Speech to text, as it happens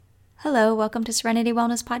Hello, welcome to Serenity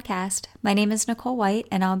Wellness Podcast. My name is Nicole White,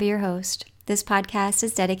 and I'll be your host. This podcast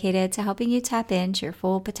is dedicated to helping you tap into your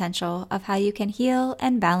full potential of how you can heal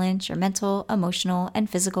and balance your mental, emotional, and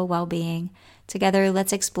physical well-being. Together,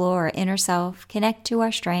 let's explore our inner self, connect to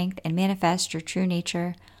our strength, and manifest your true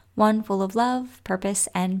nature, one full of love, purpose,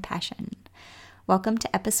 and passion. Welcome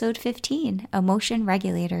to episode 15, Emotion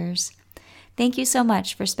Regulators. Thank you so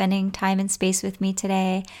much for spending time and space with me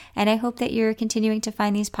today, and I hope that you're continuing to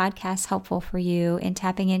find these podcasts helpful for you in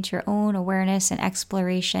tapping into your own awareness and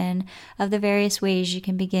exploration of the various ways you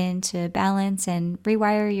can begin to balance and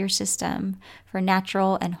rewire your system for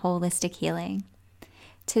natural and holistic healing.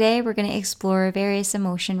 Today, we're going to explore various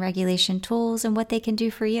emotion regulation tools and what they can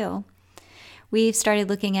do for you. We've started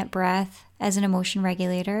looking at breath as an emotion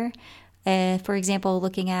regulator. For example,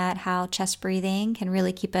 looking at how chest breathing can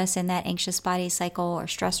really keep us in that anxious body cycle or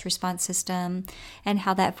stress response system, and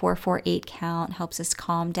how that 4-4-8 count helps us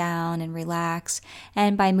calm down and relax.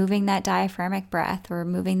 And by moving that diaphragmatic breath, or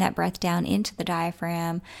moving that breath down into the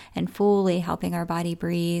diaphragm and fully helping our body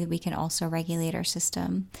breathe, we can also regulate our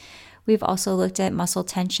system. We've also looked at muscle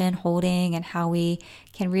tension, holding, and how we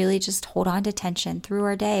can really just hold on to tension through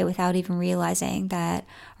our day without even realizing that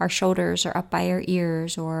our shoulders are up by our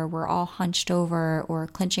ears, or we're all hunched over, or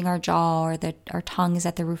clenching our jaw, or that our tongue is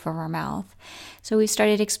at the roof of our mouth. So we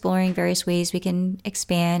started exploring various ways we can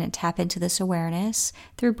expand and tap into this awareness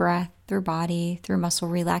through breath, through body, through muscle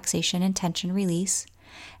relaxation and tension release.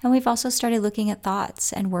 And we've also started looking at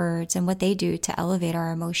thoughts and words and what they do to elevate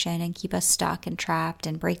our emotion and keep us stuck and trapped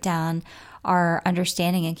and break down our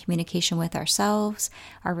understanding and communication with ourselves,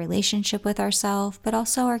 our relationship with ourselves, but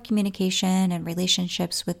also our communication and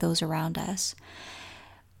relationships with those around us.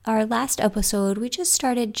 Our last episode, we just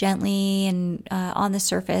started gently and on the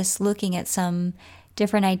surface looking at some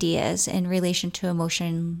different ideas in relation to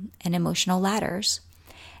emotion and emotional ladders,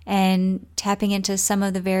 and tapping into some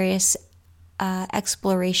of the various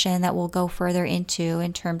exploration that we'll go further into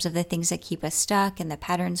in terms of the things that keep us stuck and the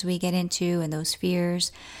patterns we get into and those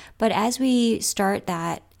fears. But as we start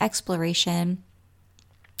that exploration,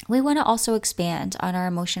 we want to also expand on our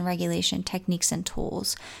emotion regulation techniques and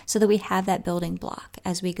tools so that we have that building block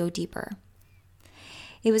as we go deeper.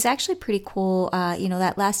 It was actually pretty cool.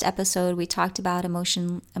 That last episode we talked about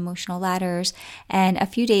emotional ladders, and a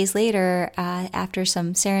few days later, after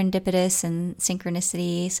some serendipitous and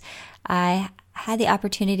synchronicities, I had the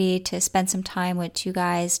opportunity to spend some time with two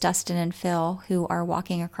guys, Dustin and Phil, who are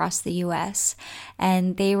walking across the U.S.,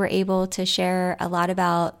 and they were able to share a lot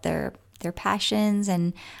about their passions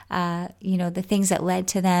and, the things that led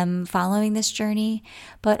to them following this journey.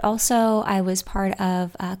 But also I was part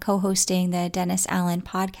of co-hosting the Dennis Allen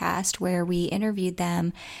podcast, where we interviewed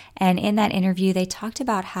them. And in that interview, they talked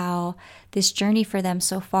about how this journey for them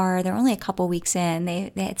so far, they're only a couple weeks in.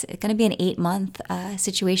 It's going to be an 8-month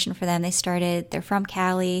situation for them. They're from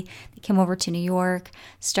Cali. They came over to New York,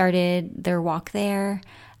 started their walk there,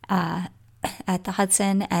 at the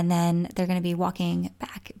Hudson, and then they're going to be walking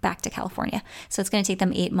back to California. So it's going to take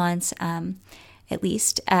them 8 months at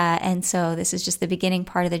least. And so this is just the beginning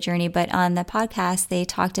part of the journey. But on the podcast, they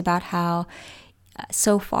talked about how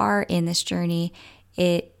so far in this journey,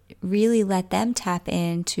 it really let them tap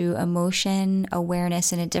into emotion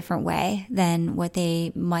awareness in a different way than what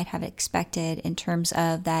they might have expected in terms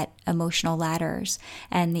of that emotional ladders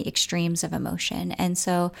and the extremes of emotion. And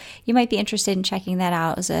so you might be interested in checking that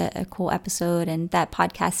out. It was a cool episode, and that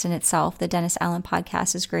podcast in itself, the Dennis Allen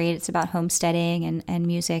podcast, is great. It's about homesteading and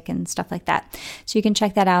music and stuff like that. So you can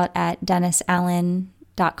check that out at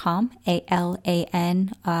DennisAllen.com,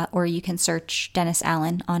 ALAN, or you can search Dennis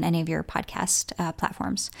Allen on any of your podcast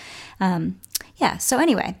platforms. So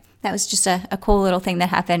anyway, that was just a cool little thing that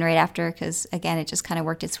happened right after, because again, it just kind of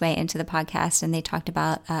worked its way into the podcast, and they talked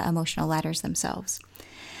about emotional ladders themselves.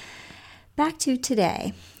 Back to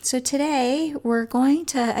today. So today we're going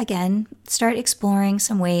to, again, start exploring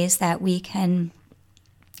some ways that we can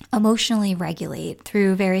emotionally regulate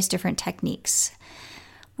through various different techniques.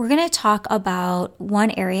 We're going to talk about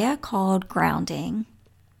one area called grounding.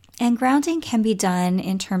 And grounding can be done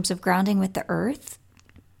in terms of grounding with the earth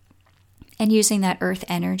and using that earth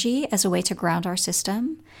energy as a way to ground our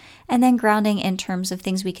system. And then grounding in terms of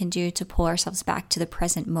things we can do to pull ourselves back to the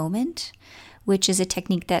present moment, which is a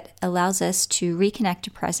technique that allows us to reconnect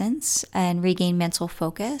to presence and regain mental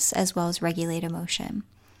focus, as well as regulate emotion.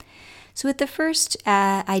 So with the first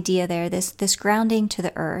idea there, this grounding to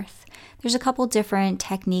the earth, there's a couple different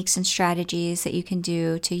techniques and strategies that you can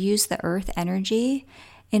do to use the earth energy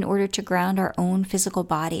in order to ground our own physical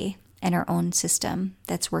body and our own system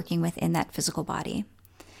that's working within that physical body.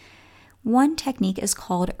 One technique is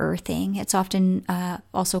called earthing. It's often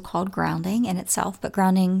also called grounding in itself, but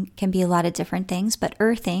grounding can be a lot of different things. But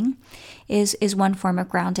earthing is one form of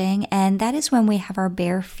grounding, and that is when we have our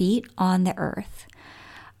bare feet on the earth.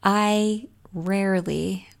 I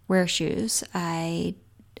rarely wear shoes. I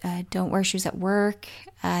don't wear shoes at work.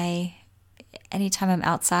 Anytime I'm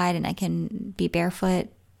outside and I can be barefoot,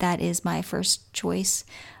 that is my first choice.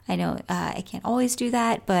 I know I can't always do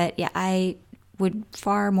that, but yeah, I would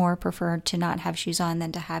far more prefer to not have shoes on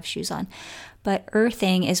than to have shoes on. But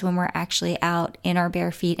earthing is when we're actually out in our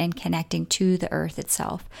bare feet and connecting to the earth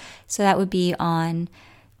itself. So that would be on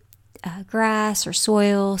grass or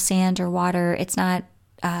soil, sand or water. It's not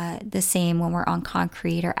the same when we're on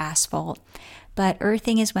concrete or asphalt. But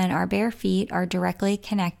earthing is when our bare feet are directly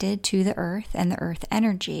connected to the earth and the earth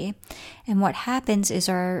energy. And what happens is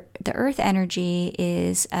the earth energy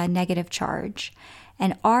is a negative charge.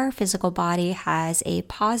 And our physical body has a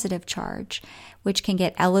positive charge, which can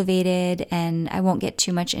get elevated. And I won't get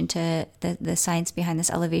too much into the science behind this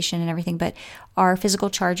elevation and everything, but our physical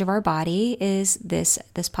charge of our body is this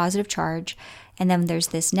positive charge. And then there's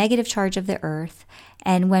this negative charge of the earth.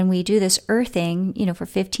 And when we do this earthing, for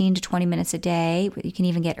 15 to 20 minutes a day, you can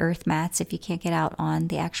even get earth mats if you can't get out on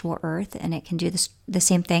the actual earth, and it can do the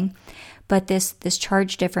same thing. But this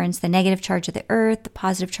charge difference, the negative charge of the earth, the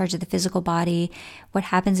positive charge of the physical body, what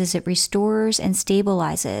happens is it restores and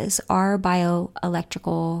stabilizes our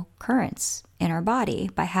bioelectrical currents in our body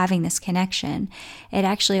by having this connection. It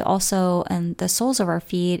actually also, the soles of our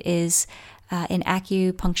feet is in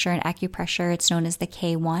acupuncture and acupressure, it's known as the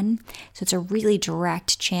K1. So it's a really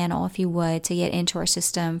direct channel, if you would, to get into our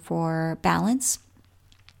system for balance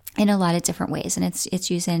in a lot of different ways. And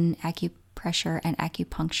it's used in acupressure and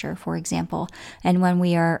acupuncture, for example. And when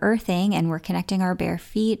we are earthing and we're connecting our bare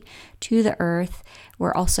feet to the earth,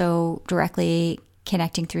 we're also directly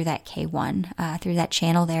connecting through that K1, through that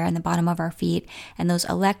channel there in the bottom of our feet. And those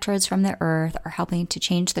electrodes from the earth are helping to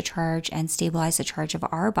change the charge and stabilize the charge of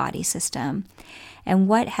our body system. And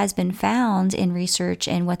what has been found in research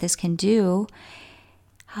and what this can do,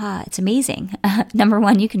 it's amazing. Number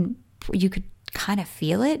one, you could kind of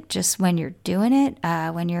feel it just when you're doing it,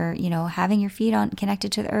 when you're, having your feet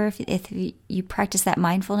connected to the earth. If you practice that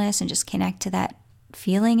mindfulness and just connect to that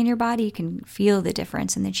feeling in your body, you can feel the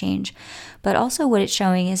difference and the change. But also what it's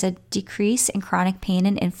showing is a decrease in chronic pain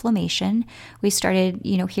and inflammation. We started,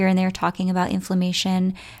 here and there talking about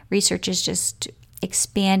inflammation. Research is just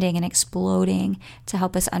expanding and exploding to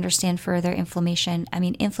help us understand further inflammation. I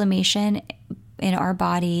mean, inflammation in our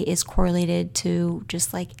body is correlated to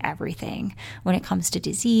just like everything when it comes to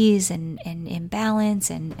disease and imbalance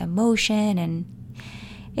and emotion, and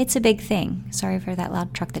it's a big thing. Sorry for that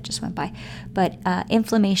loud truck that just went by. But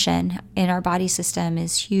inflammation in our body system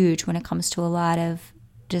is huge when it comes to a lot of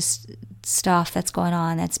just stuff that's going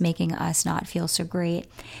on that's making us not feel so great.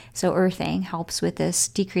 So earthing helps with this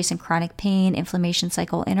decrease in chronic pain, inflammation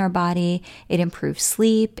cycle in our body. It improves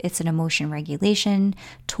sleep. It's an emotion regulation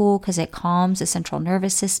tool because it calms the central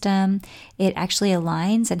nervous system. It actually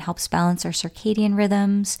aligns and helps balance our circadian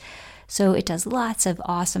rhythms. So it does lots of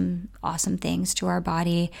awesome things to our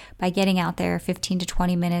body by getting out there 15 to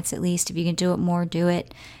 20 minutes at least. If you can do it more, do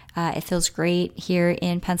it. It feels great here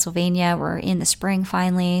in Pennsylvania. We're in the spring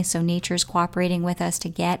finally, so nature's cooperating with us to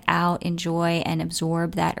get out, enjoy, and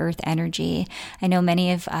absorb that earth energy. I know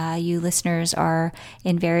many of you listeners are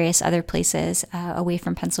in various other places away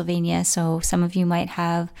from Pennsylvania, so some of you might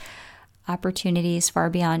have opportunities far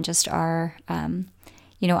beyond just our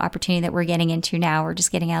opportunity that we're getting into now. We're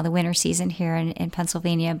just getting out of the winter season here in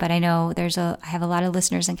Pennsylvania. But I know I have a lot of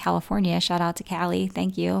listeners in California. Shout out to Cali.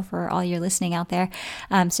 Thank you for all your listening out there.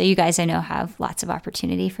 So you guys, I know, have lots of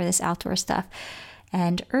opportunity for this outdoor stuff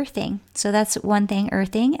and earthing. So that's one thing,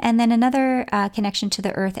 earthing. And then another connection to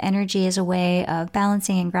the earth energy as a way of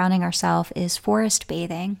balancing and grounding ourselves is forest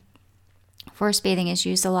bathing. Forest bathing is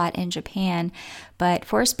used a lot in Japan, but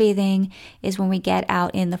forest bathing is when we get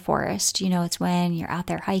out in the forest. It's when you're out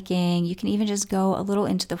there hiking. You can even just go a little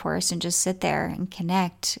into the forest and just sit there and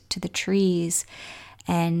connect to the trees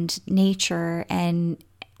and nature, and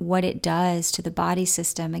what it does to the body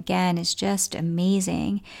system, again, is just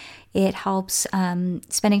amazing. It helps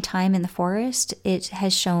spending time in the forest. It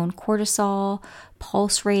has shown cortisol,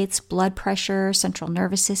 pulse rates, blood pressure, central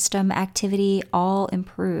nervous system activity all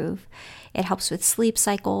improve. It helps with sleep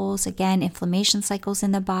cycles, again, inflammation cycles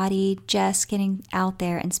in the body, just getting out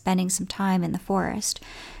there and spending some time in the forest.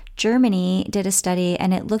 Germany did a study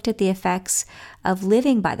and it looked at the effects of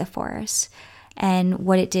living by the forest. and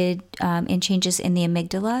what it did in changes in the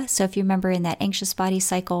amygdala. So if you remember in that anxious body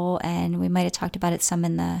cycle, and we might have talked about it some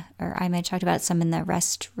I might have talked about it some in the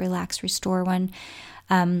rest, relax, restore one.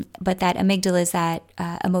 But that amygdala is that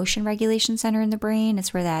emotion regulation center in the brain.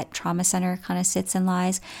 It's where that trauma center kind of sits and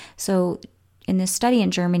lies. So in this study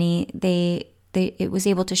in Germany, it was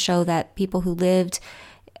able to show that people who lived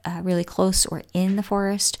really close or in the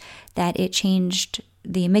forest, that it changed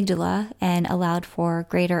the amygdala and allowed for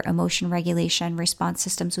greater emotion regulation response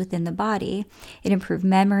systems within the body. It improved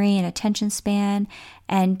memory and attention span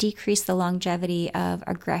and decreased the longevity of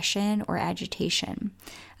aggression or agitation,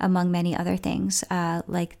 among many other things,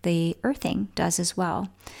 like the earthing does as well.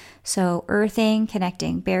 So earthing,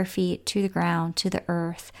 connecting bare feet to the ground, to the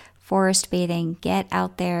earth, forest bathing, get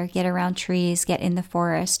out there, get around trees, get in the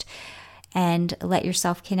forest, and let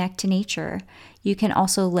yourself connect to nature. You can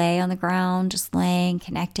also lay on the ground, just laying,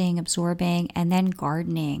 connecting, absorbing, and then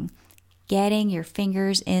gardening, getting your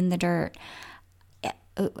fingers in the dirt.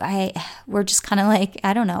 We're just kind of like,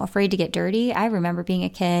 I don't know, afraid to get dirty. I remember being a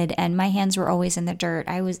kid and my hands were always in the dirt.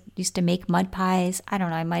 I used to make mud pies. I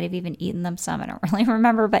don't know, I might have even eaten them some. I don't really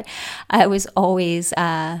remember, but I was always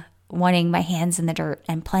wanting my hands in the dirt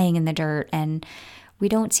and playing in the dirt. And we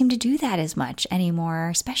don't seem to do that as much anymore,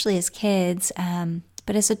 especially as kids.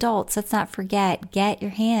 But as adults, let's not forget, get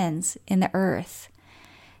your hands in the earth,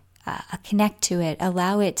 connect to it,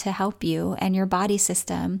 allow it to help you and your body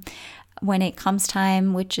system. When it comes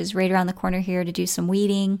time, which is right around the corner here, to do some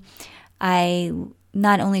weeding, I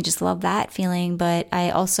not only just love that feeling, but I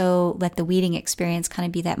also let the weeding experience kind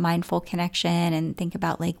of be that mindful connection and think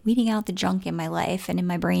about like weeding out the junk in my life and in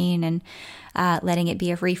my brain, and letting it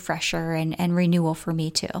be a refresher and renewal for me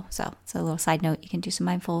too. So it's a little side note. You can do some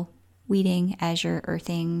mindful weeding as you're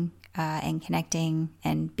earthing and connecting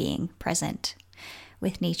and being present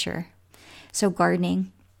with nature. So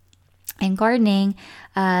gardening. In gardening,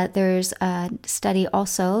 there's a study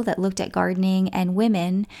also that looked at gardening and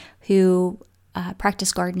women who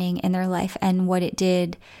practice gardening in their life and what it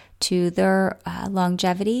did to their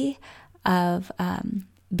longevity of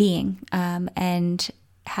being, and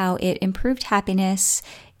how it improved happiness,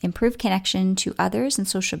 improved connection to others and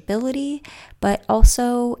sociability, but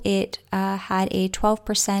also it had a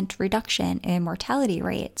 12% reduction in mortality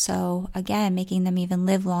rate. So again, making them even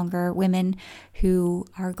live longer, women who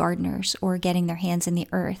are gardeners or getting their hands in the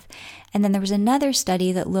earth. And then there was another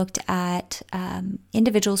study that looked at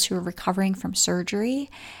individuals who were recovering from surgery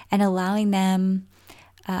and allowing them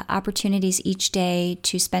opportunities each day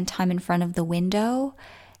to spend time in front of the window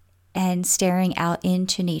and staring out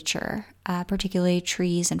into nature, particularly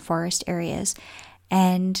trees and forest areas.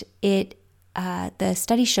 And the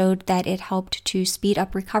study showed that it helped to speed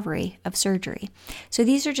up recovery of surgery. So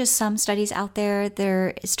these are just some studies out there.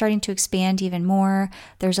 They're starting to expand even more.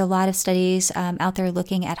 There's a lot of studies out there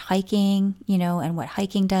looking at hiking, and what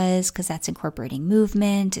hiking does, because that's incorporating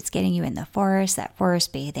movement. It's getting you in the forest, that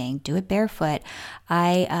forest bathing, do it barefoot.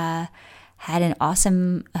 I had an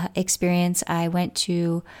awesome experience. I went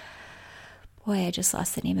to, I just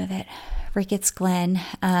lost the name of it. Ricketts Glen,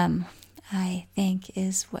 I think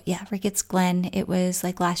Ricketts Glen. It was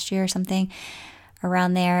like last year or something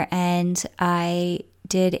around there. And I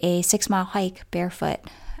did a 6-mile hike barefoot.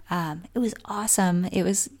 It was awesome. It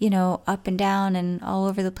was, up and down and all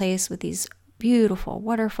over the place with these beautiful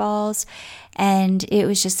waterfalls. And it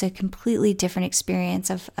was just a completely different experience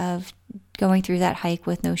of going through that hike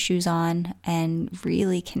with no shoes on and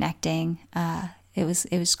really connecting. It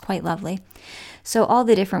was quite lovely. So all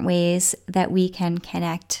the different ways that we can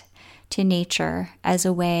connect to nature as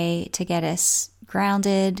a way to get us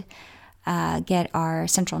grounded, get our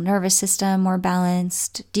central nervous system more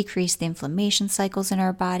balanced, decrease the inflammation cycles in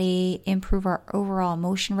our body, improve our overall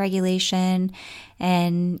emotion regulation,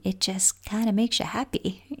 and it just kind of makes you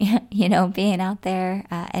happy. Being out there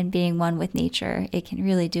and being one with nature, it can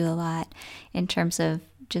really do a lot in terms of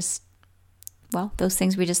just those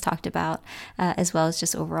things we just talked about, as well as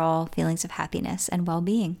just overall feelings of happiness and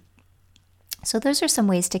well-being. So those are some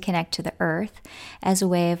ways to connect to the earth as a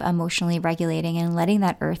way of emotionally regulating and letting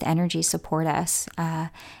that earth energy support us,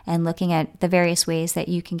 and looking at the various ways that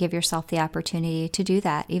you can give yourself the opportunity to do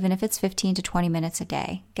that, even if it's 15 to 20 minutes a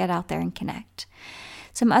day. Get out there and connect.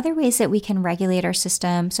 Some other ways that we can regulate our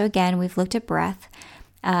system. So again, we've looked at breath.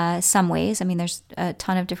 Some ways. There's a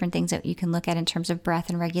ton of different things that you can look at in terms of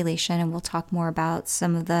breath and regulation, and we'll talk more about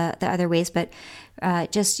some of the other ways. But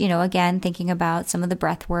just, again, thinking about some of the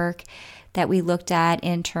breath work that we looked at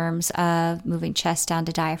in terms of moving chest down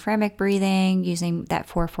to diaphragmic breathing, using that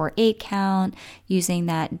 4-4-8 count, using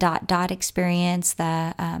that dot experience,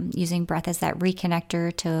 using breath as that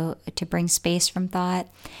reconnector to bring space from thought.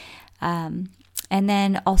 And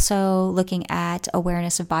then also looking at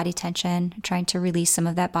awareness of body tension, trying to release some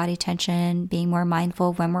of that body tension, being more mindful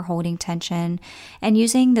of when we're holding tension, and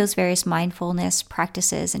using those various mindfulness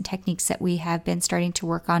practices and techniques that we have been starting to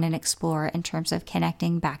work on and explore in terms of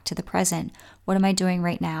connecting back to the present. What am I doing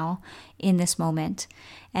right now in this moment?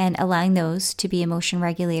 And allowing those to be emotion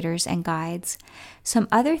regulators and guides. Some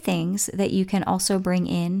other things that you can also bring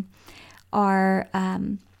in are,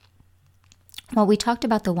 we talked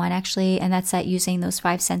about the one actually, and that's that using those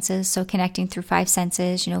 5 senses. So connecting through 5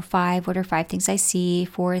 senses, 5, what are 5 things I see?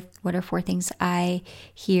 4, what are 4 things I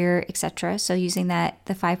hear, etc. So using that,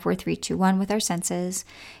 the 5, 4, 3, 2, 1 with our senses,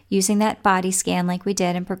 using that body scan like we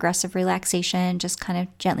did in progressive relaxation, just kind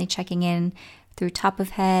of gently checking in through top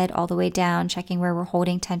of head all the way down, checking where we're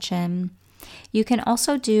holding tension. You can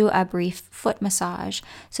also do a brief foot massage.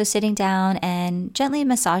 So sitting down and gently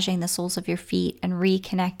massaging the soles of your feet and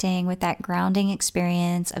reconnecting with that grounding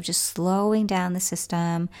experience of just slowing down the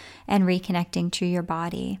system and reconnecting to your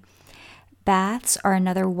body. Baths are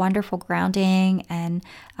another wonderful grounding and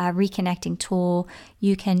reconnecting tool.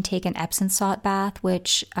 You can take an Epsom salt bath,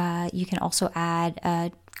 which you can also add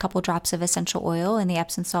a couple drops of essential oil in the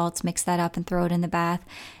Epsom salts, mix that up and throw it in the bath.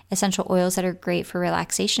 Essential oils that are great for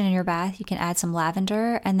relaxation in your bath. You can add some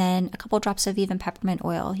lavender and then a couple drops of even peppermint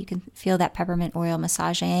oil. You can feel that peppermint oil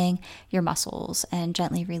massaging your muscles and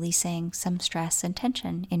gently releasing some stress and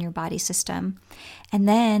tension in your body system. And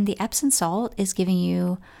then the Epsom salt is giving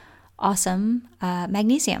you awesome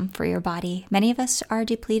magnesium for your body. Many of us are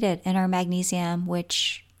depleted in our magnesium,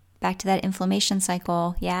 which back to that inflammation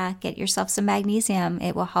cycle. Yeah, get yourself some magnesium.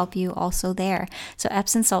 It will help you also there. So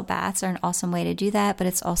Epsom salt baths are an awesome way to do that, but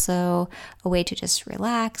it's also a way to just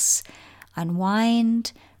relax,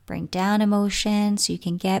 unwind, bring down emotion so you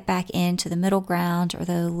can get back into the middle ground or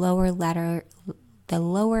the lower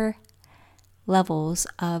levels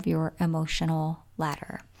of your emotional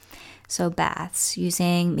ladder. So baths,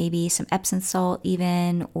 using maybe some Epsom salt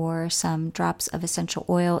even, or some drops of essential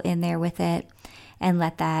oil in there with it, and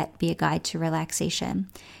let that be a guide to relaxation.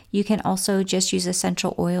 You can also just use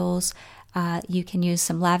essential oils. You can use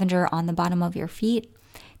some lavender on the bottom of your feet.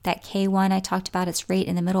 That K1 I talked about, it's right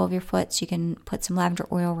in the middle of your foot, so you can put some lavender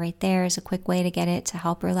oil right there as a quick way to get it to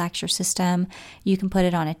help relax your system. You can put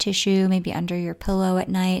it on a tissue, maybe under your pillow at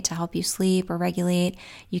night to help you sleep or regulate.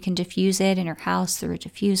 You can diffuse it in your house through a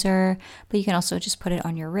diffuser, but you can also just put it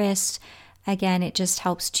on your wrist. Again, it just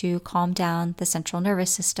helps to calm down the central nervous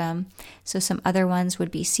system. So some other ones would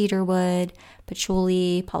be cedarwood,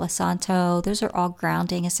 patchouli, palo santo. Those are all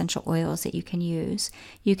grounding essential oils that you can use.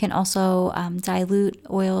 You can also dilute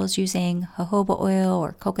oils using jojoba oil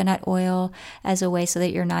or coconut oil as a way so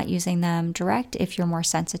that you're not using them direct if you're more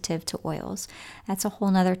sensitive to oils. That's a whole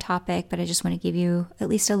nother topic, but I just want to give you at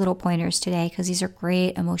least a little pointers today because these are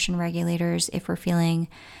great emotion regulators if we're feeling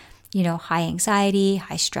high anxiety,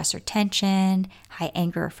 high stress or tension, high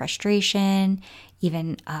anger or frustration,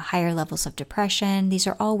 even higher levels of depression. These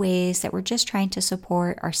are all ways that we're just trying to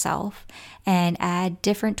support ourselves and add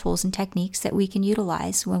different tools and techniques that we can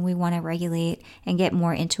utilize when we want to regulate and get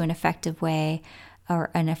more into an effective way or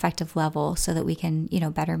an effective level so that we can,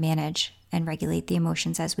 better manage and regulate the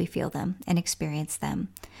emotions as we feel them and experience them.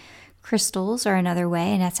 Crystals are another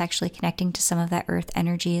way, and that's actually connecting to some of that earth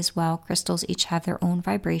energy as well. Crystals each have their own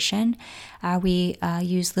vibration. We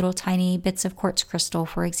use little tiny bits of quartz crystal,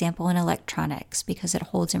 for example, in electronics because it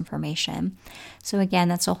holds information. So again,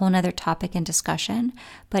 that's a whole nother topic and discussion.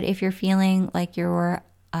 But if you're feeling like your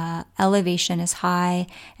elevation is high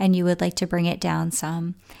and you would like to bring it down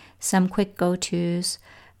some quick go-tos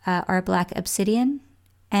are black obsidian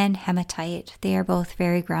and hematite. They are both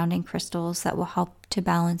very grounding crystals that will help to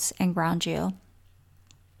balance and ground you.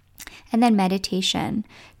 And then meditation,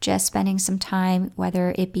 just spending some time,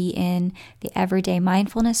 whether it be in the everyday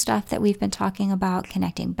mindfulness stuff that we've been talking about,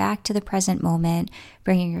 connecting back to the present moment,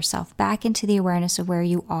 bringing yourself back into the awareness of where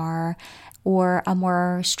you are, or a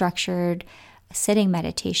more structured sitting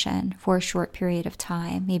meditation for a short period of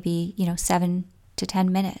time, maybe 7 to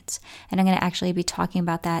 10 minutes. And I'm going to actually be talking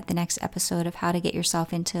about that the next episode of how to get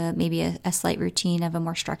yourself into maybe a slight routine of a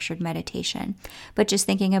more structured meditation. But just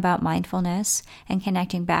thinking about mindfulness and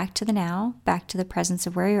connecting back to the now, back to the presence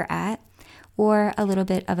of where you're at, or a little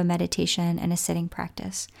bit of a meditation and a sitting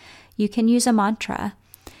practice. You can use a mantra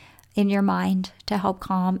in your mind to help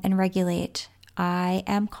calm and regulate. I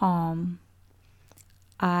am calm.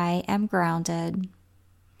 I am grounded.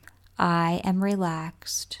 I am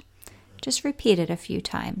relaxed. Just repeat it a few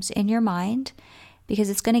times in your mind because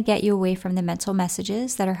it's going to get you away from the mental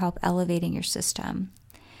messages that are help elevating your system.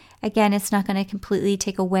 Again, it's not going to completely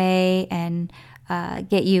take away and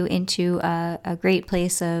get you into a great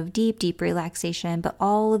place of deep, deep relaxation. But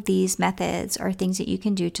all of these methods are things that you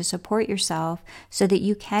can do to support yourself so that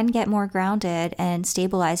you can get more grounded and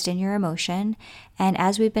stabilized in your emotion. And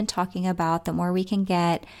as we've been talking about, the more we can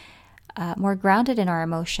get more grounded in our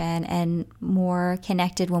emotion and more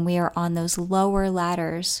connected when we are on those lower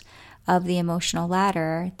ladders of the emotional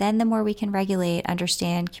ladder, then the more we can regulate,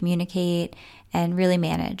 understand, communicate, and really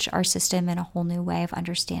manage our system in a whole new way of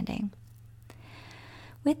understanding.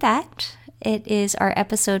 With that, it is our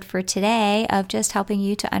episode for today of just helping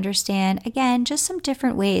you to understand, again, just some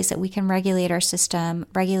different ways that we can regulate our system,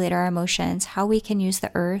 regulate our emotions, how we can use the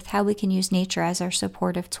earth, how we can use nature as our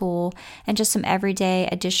supportive tool, and just some everyday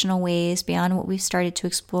additional ways beyond what we've started to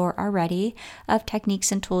explore already of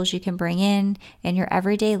techniques and tools you can bring in your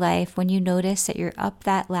everyday life when you notice that you're up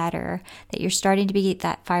that ladder, that you're starting to be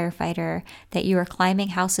that firefighter, that you are climbing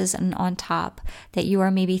houses and on top, that you are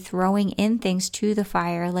maybe throwing in things to the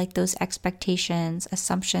fire like those expectations,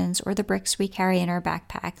 assumptions, or the bricks we carry in our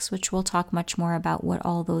backpacks, which we'll talk much more about what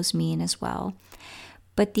all those mean as well.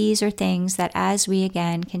 But these are things that as we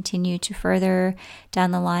again continue to further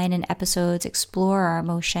down the line in episodes explore our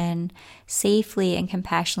emotion, safely and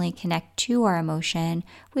compassionately connect to our emotion,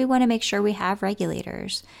 we want to make sure we have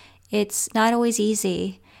regulators. It's not always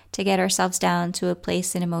easy to get ourselves down to a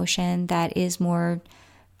place in emotion that is more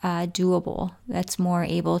doable, that's more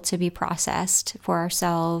able to be processed for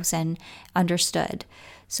ourselves and understood.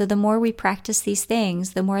 So the more we practice these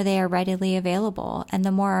things, the more they are readily available, and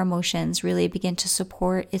the more our emotions really begin to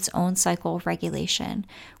support its own cycle of regulation.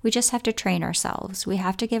 We just have to train ourselves. We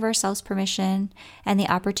have to give ourselves permission and the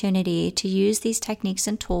opportunity to use these techniques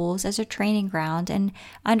and tools as a training ground and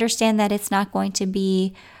understand that it's not going to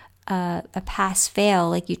be a pass-fail,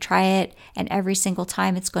 like you try it and every single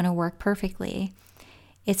time it's going to work perfectly.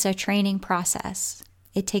 It's a training process.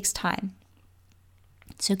 It takes time.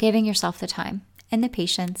 So giving yourself the time and the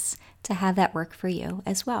patience to have that work for you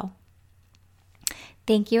as well.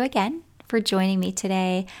 Thank you again for joining me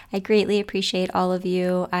today. I greatly appreciate all of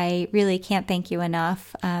you. I really can't thank you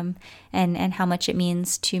enough and how much it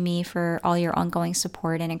means to me for all your ongoing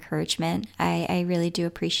support and encouragement. I really do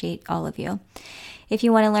appreciate all of you. If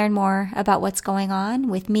you want to learn more about what's going on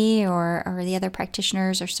with me or the other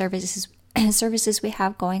practitioners or services we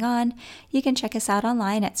have going on, you can check us out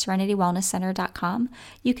online at serenitywellnesscenter.com.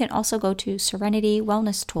 You can also go to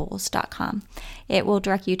serenitywellnesstools.com. It will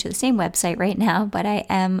direct you to the same website right now, but I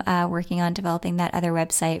am working on developing that other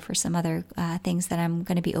website for some other things that I'm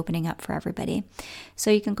going to be opening up for everybody.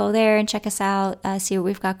 So you can go there and check us out, see what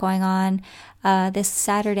we've got going on. This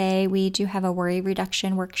Saturday, we do have a worry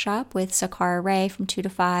reduction workshop with Sakara Ray from 2 to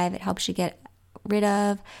 5. It helps you get rid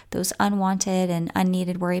of those unwanted and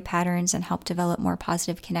unneeded worry patterns and help develop more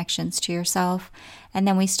positive connections to yourself. And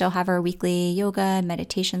then we still have our weekly yoga and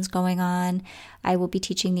meditations going on. I will be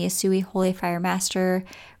teaching the Asui Holy Fire Master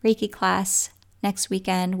Reiki class next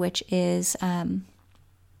weekend, which is,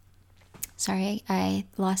 sorry, I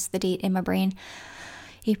lost the date in my brain.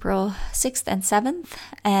 April 6th and 7th,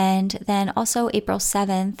 and then also April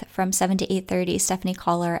 7th from 7 to 8:30, Stephanie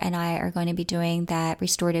Collar and I are going to be doing that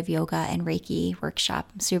restorative yoga and Reiki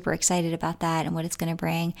workshop. I'm super excited about that and what it's going to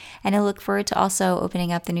bring, and I look forward to also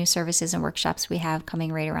opening up the new services and workshops we have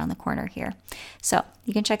coming right around the corner here. So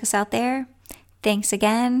you can check us out there. Thanks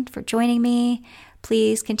again for joining me.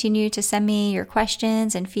 Please continue to send me your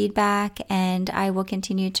questions and feedback, and I will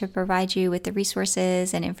continue to provide you with the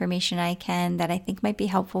resources and information I can that I think might be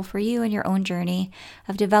helpful for you in your own journey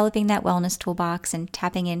of developing that wellness toolbox and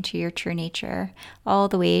tapping into your true nature, all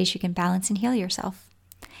the ways you can balance and heal yourself.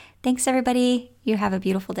 Thanks, everybody. You have a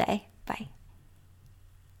beautiful day. Bye.